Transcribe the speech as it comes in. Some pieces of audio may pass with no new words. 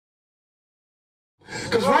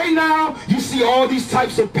Because right now, you see all these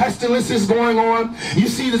types of pestilences going on. You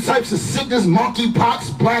see the types of sickness,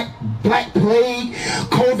 monkeypox, black plague,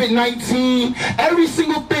 COVID-19. Every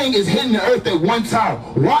single thing is hitting the earth at one time.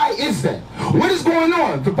 Why is that? What is going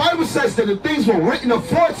on? The Bible says that the things were written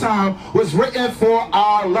aforetime was written for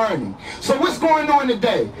our learning. So what's going on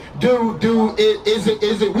today? Is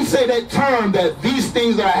it we say that term that these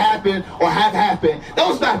things that happen or have happened, that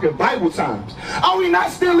was back in Bible times. Are we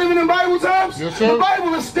not still living in Bible times? Yes, sir. The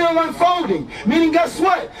Bible is still unfolding. Meaning, guess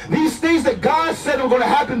what? These things that God said were going to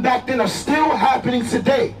happen back then are still happening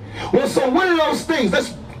today. Well, so what are those things?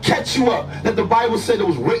 Let's catch you up that the Bible said it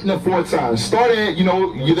was written aforetime. Start at,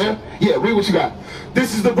 you there? Yeah, read what you got.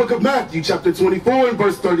 This is the book of Matthew, chapter 24 and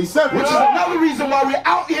verse 37. Which is another reason why we're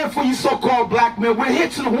out here for you so-called black men. We're here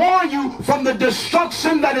to warn you from the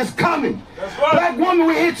destruction that is coming. That's right. Black women,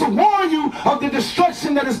 we're here to warn you of the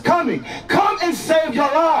destruction that is coming. Come and save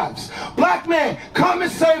your lives. Black man, come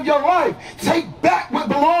and save your life. Take back what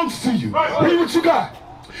belongs to you. Right. Read what you got.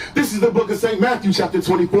 This is the book of St. Matthew, chapter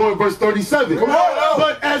 24 and verse 37. Come on.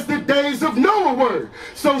 But as the days of Noah were,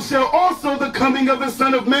 so shall also the coming of the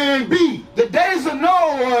Son of Man be. The days of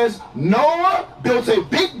Noah was Noah built a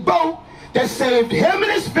big boat that saved him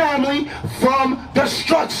and his family from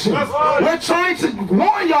destruction. We're trying to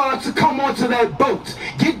warn y'all to come onto that boat.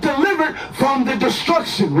 Get delivered from the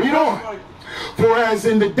destruction. Read on. For as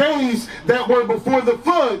in the days that were before the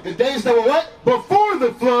flood, the days that were what? Before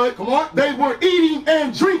the flood, come on, they were eating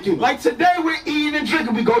and drinking. Like today, we're eating and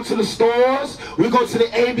drinking. We go to the stores, we go to the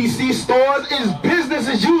ABC stores. It's business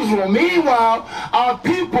as usual. Meanwhile, our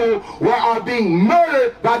people are being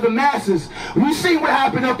murdered by the masses. We seen what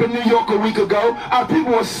happened up in New York a week ago. Our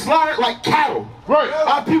people were slaughtered like cattle. Right.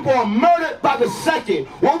 Our people are murdered by the second.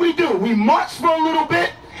 What we do? We march for a little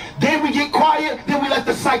bit. Then we get quiet, then we let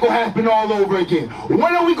the cycle happen all over again.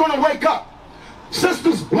 When are we going to wake up?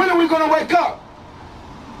 Sisters, when are we going to wake up?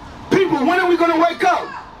 People, when are we going to wake up?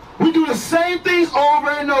 We do the same things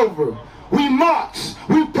over and over. We march,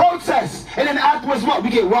 we protest, and then afterwards what?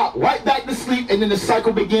 We get rocked right back to sleep, and then the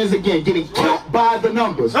cycle begins again, getting killed by the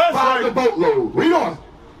numbers, by the boatload. Read on.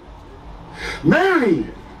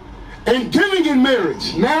 Marrying and giving in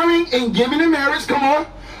marriage. Marrying and giving in marriage, come on.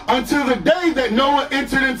 Until the day that Noah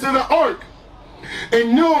entered into the ark,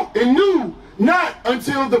 and knew not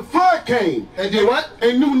until the flood came. And did what?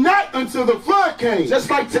 And knew not until the flood came. Just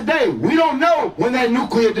like today, we don't know when that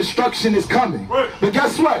nuclear destruction is coming. Right. But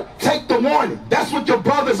guess what? Take the warning. That's what your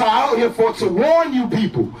brothers are out here for, to warn you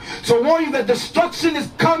people. To warn you that destruction is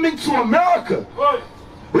coming to America. Right.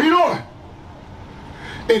 Read on.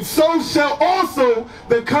 And so shall also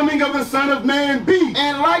the coming of the Son of Man be.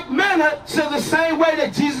 In like manner, so the same way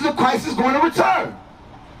that Jesus Christ is going to return.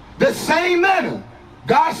 The same manner.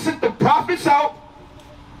 God sent the prophets out,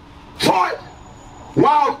 taught,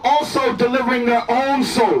 while also delivering their own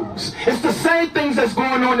souls. It's the same things that's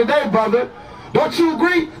going on today, brother. Don't you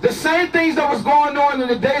agree? The same things that was going on in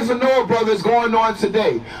the days of Noah, brother, is going on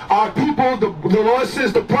today. Our people, the Lord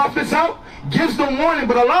sends the prophets out, gives them warning,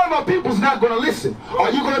 but a lot of our people's not going to listen. Are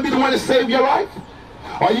you going to be the one to save your life?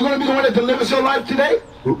 Are you going to be the one that delivers your life today?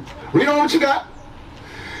 Read on what you got.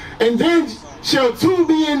 And then shall two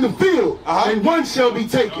be in the field, and one shall be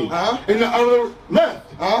taken, and the other left.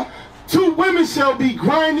 Two women shall be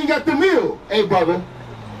grinding at the mill. Hey, brother,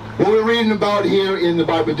 what we're reading about here in the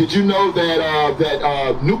Bible, did you know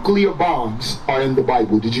that nuclear bombs are in the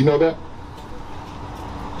Bible? Did you know that?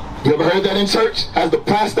 You ever heard that in church? Has the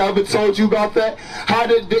pastor ever told you about that? How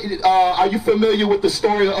did are you familiar with the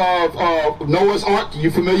story of Noah's Ark? Are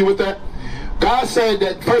you familiar with that? God said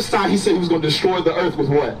that first time he said he was going to destroy the earth with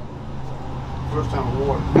what? First time with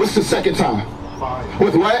water. What's the second time? Fire.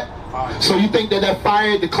 With what? Fire. So you think that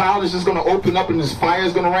fire, the cloud is just going to open up and this fire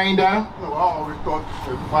is going to rain down? No, I always thought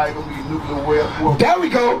the fire going to be nuclear well. There we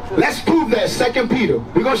go. Let's prove that. 2 Peter.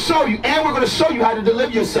 We're going to show you, and we're going to show you how to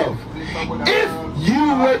deliver yourself. If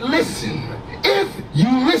you would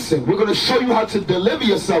listen, we're going to show you how to deliver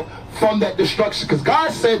yourself from that destruction. Because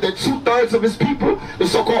God said that 2/3 of his people, the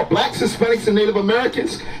so-called blacks, Hispanics, and Native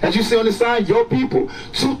Americans, as you see on the sign, your people,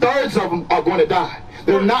 2/3 of them are going to die.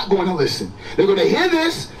 They're not going to listen. They're going to hear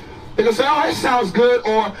this. They're going to say, oh, that sounds good,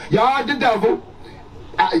 or y'all are the devil.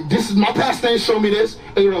 This is my pastor ain't showed me this.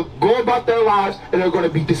 And they're going to go about their lives, and they're going to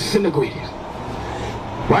be disintegrated.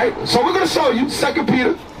 Right? So we're going to show you 2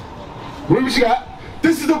 Peter. What you got?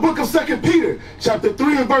 This is the book of 2 Peter, chapter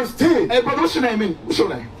 3 and verse 10. Hey, brother, what's your name? What's your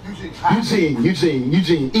name?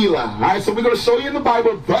 Eugene, Eli. All right, so we're going to show you in the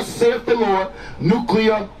Bible, thus saith the Lord,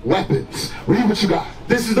 nuclear weapons. Read what you got.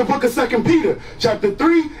 This is the book of 2 Peter, chapter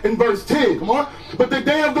 3 and verse 10. Come on. But the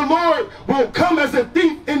day of the Lord will come as a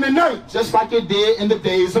thief in the night. night. Just like it did in the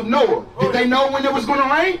days of Noah. Did they know when it was going to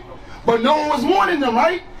rain? But Noah was warning them,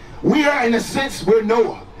 right? We are, in a sense, we're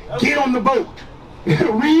Noah. Get on the boat.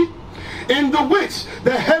 Read. In the which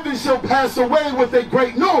the heavens shall pass away with a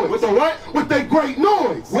great noise. With a what? With a great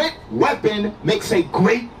noise. What weapon makes a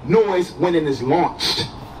great noise when it is launched?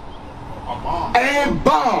 A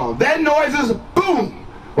bomb. That noise is boom.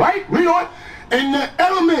 Right? Read on. And the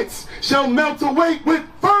elements shall melt away with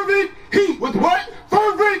fervent heat. With what?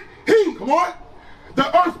 Fervent heat. Come on. The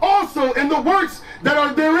earth also and the works that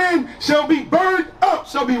are therein shall be burned up.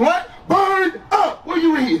 Shall be what? Burned up. What are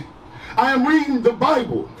you reading? I am reading the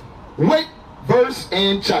Bible. What verse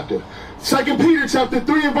and chapter? 2 Peter chapter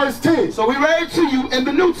 3 and verse 10. So we read it to you in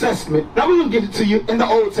the New Testament. Now we're going to give it to you in the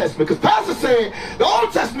Old Testament. Because Pastor said the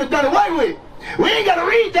Old Testament done away with. We ain't got to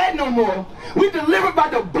read that no more. We delivered by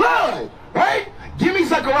the blood. Right? Give me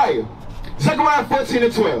Zechariah. Zechariah 14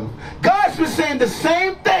 and 12. God's been saying the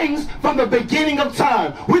same things from the beginning of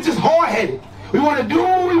time. We're just hard-headed. We want to do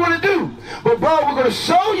what we want to do. But bro, we're going to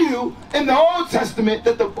show you in the Old Testament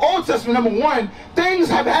that the Old Testament, number one, things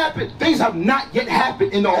have happened. Things have not yet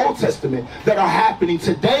happened in the Old Testament that are happening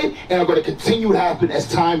today and are going to continue to happen as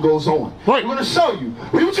time goes on. Right. We're going to show you.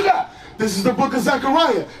 Read what you got. This is the book of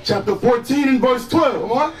Zechariah, chapter 14 and verse 12.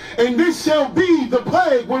 Come on. And this shall be the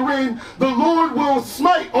plague wherein the Lord will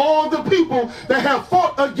smite all the people that have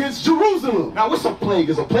fought against Jerusalem. Now, what's a plague?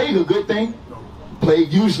 Is a plague a good thing?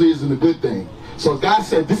 Plague usually isn't a good thing. So God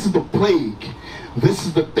said, this is the plague. This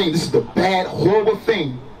is the thing. This is the bad, horrible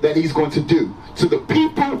thing that he's going to do to the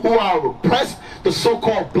people who are oppressed, the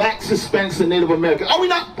so-called blacks, Hispanics, and Native Americans. Are we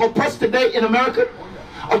not oppressed today in America?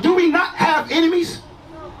 Or do we not have enemies?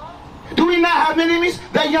 Do we not have enemies?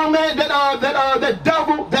 That young man, that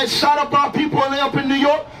devil that shot up our people up in New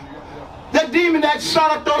York, that demon that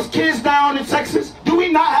shot up those kids down in Texas. Do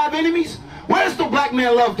we not have enemies? Where's the black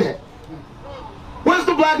man loved at? Where's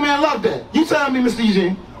the black man loved at? You tell me, Mr.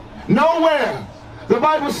 Eugene. Nowhere. The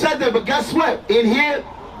Bible said that, but guess what? In here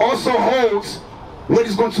also holds what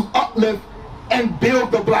is going to uplift and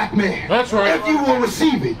build the black man. That's right. If you will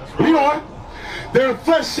receive it. Read on. Their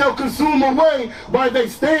flesh shall consume away while they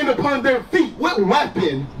stand upon their feet. What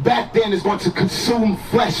weapon back then is going to consume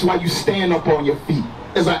flesh while you stand up on your feet?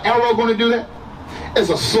 Is an arrow going to do that? Is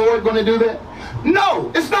a sword going to do that?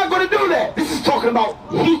 No, it's not going to do that. This is talking about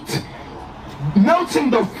heat.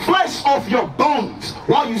 Melting the flesh off your bones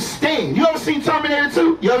while you stand. You ever seen Terminator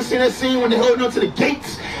 2? You ever seen that scene when they're holding on to the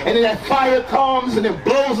gates and then that fire comes and it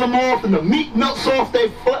blows them off and the meat melts off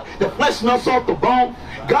the flesh melts off the bone?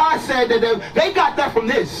 God said that they got that from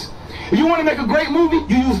this. If you want to make a great movie,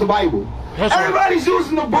 you use the Bible. That's Everybody's right.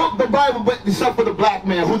 Using the book, the Bible, but except for the black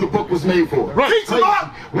man who the book was made for. Right. Teach them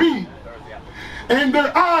up. Read. And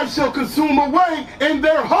their eyes shall consume away in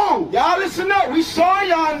their homes. Y'all listen up. We saw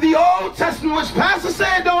y'all in the Old Testament, which Pastor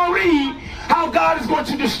said don't read, how God is going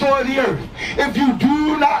to destroy the earth if you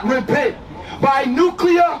do not repent by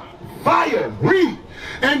nuclear fire. Read.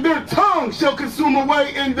 And their tongue shall consume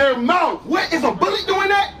away in their mouth. What, is a bullet doing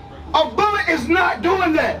that? A bullet is not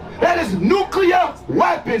doing that. That is nuclear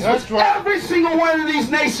weapons, That's which right. every single one of these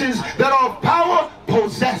nations that are of power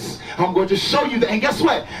possess. I'm going to show you that. And guess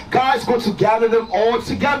what? God's going to gather them all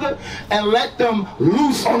together and let them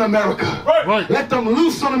loose on America. Right. Let them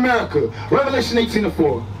loose on America. Revelation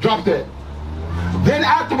 18:4. Drop that. Then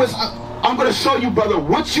afterwards, I'm going to show you, brother,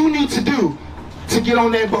 what you need to do to get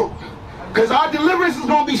on that boat. Because our deliverance is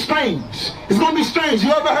going to be strange. It's going to be strange.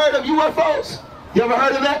 You ever heard of UFOs? You ever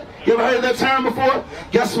heard of that? You ever heard of that term before?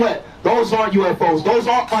 Guess what? Those aren't UFOs. Those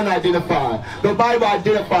are unidentified. The Bible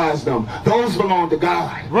identifies them. Those belong to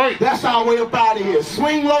God. Right. That's our way up out of here.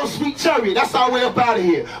 Swing low, sweet chariot. That's our way up out of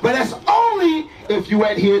here. But that's only if you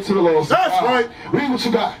adhere to the laws. That's right. Read what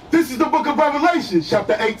you got. This is the book of Revelation,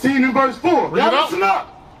 chapter 18 and verse 4. Now listen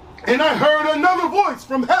up. And I heard another voice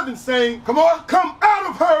from heaven saying, come on, come out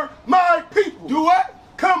of her, my people. Do what?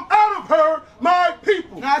 Come out of her, my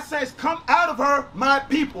people. Now it says, come out of her, my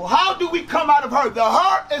people. How do we come out of her? The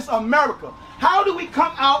her is America. How do we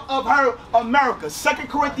come out of her, America? 2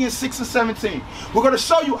 Corinthians 6 and 17. We're going to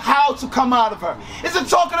show you how to come out of her. Is it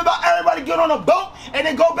talking about everybody get on a boat and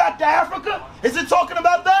then go back to Africa? Is it talking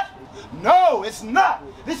about that? No, it's not.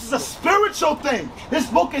 This is a spiritual thing. This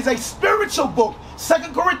book is a spiritual book. 2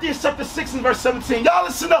 Corinthians chapter 6 and verse 17. Y'all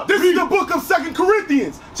listen up. This is the book of 2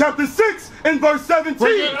 Corinthians chapter 6 and verse 17.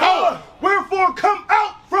 Wherefore come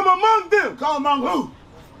out from among them. Come among who?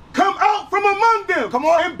 Come out from among them. Come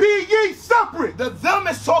on. And be ye separate. The them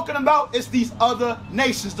is talking about is these other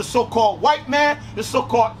nations. The so-called white man, the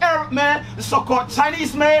so-called Arab man, the so-called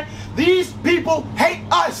Chinese man. These people hate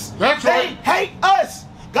us. That's right. They hate us.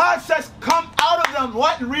 God says, come out of them.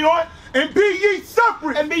 What? And read on. And be ye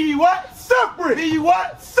separate. And be ye what? Separate. Be ye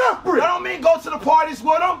what? Separate. That don't mean go to the parties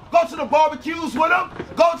with them. Go to the barbecues with them.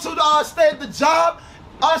 Go to the stay at the job.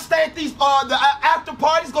 Stay at these the after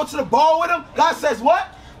parties. Go to the bar with them. God says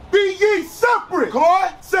what? Be ye separate. Come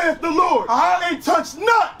on. Saith the Lord. And touch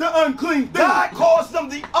not the unclean thing. God calls them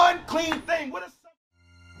the unclean thing. What is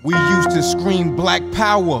We used to scream black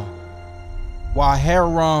power while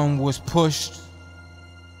heroin was pushed.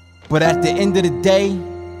 But at the end of the day,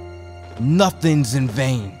 nothing's in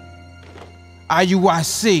vain.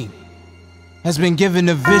 Iuic has been given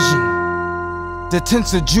a vision. The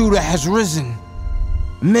tents of Judah has risen.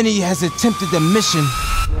 Many has attempted the mission.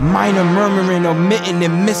 Minor murmuring, omitting,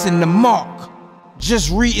 and missing the mark. Just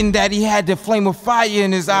reading that he had the flame of fire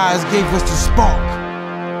in his eyes gave us the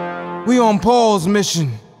spark. We on Paul's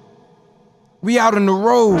mission. We out on the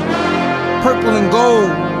road, purple and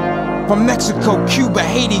gold. From Mexico, Cuba,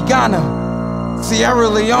 Haiti, Ghana, Sierra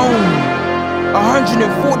Leone.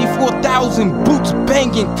 144,000 boots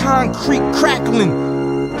banging, concrete crackling.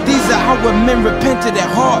 These are our men repented at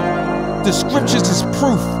heart. The scriptures is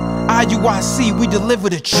proof. Iuic, we deliver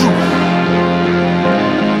the truth.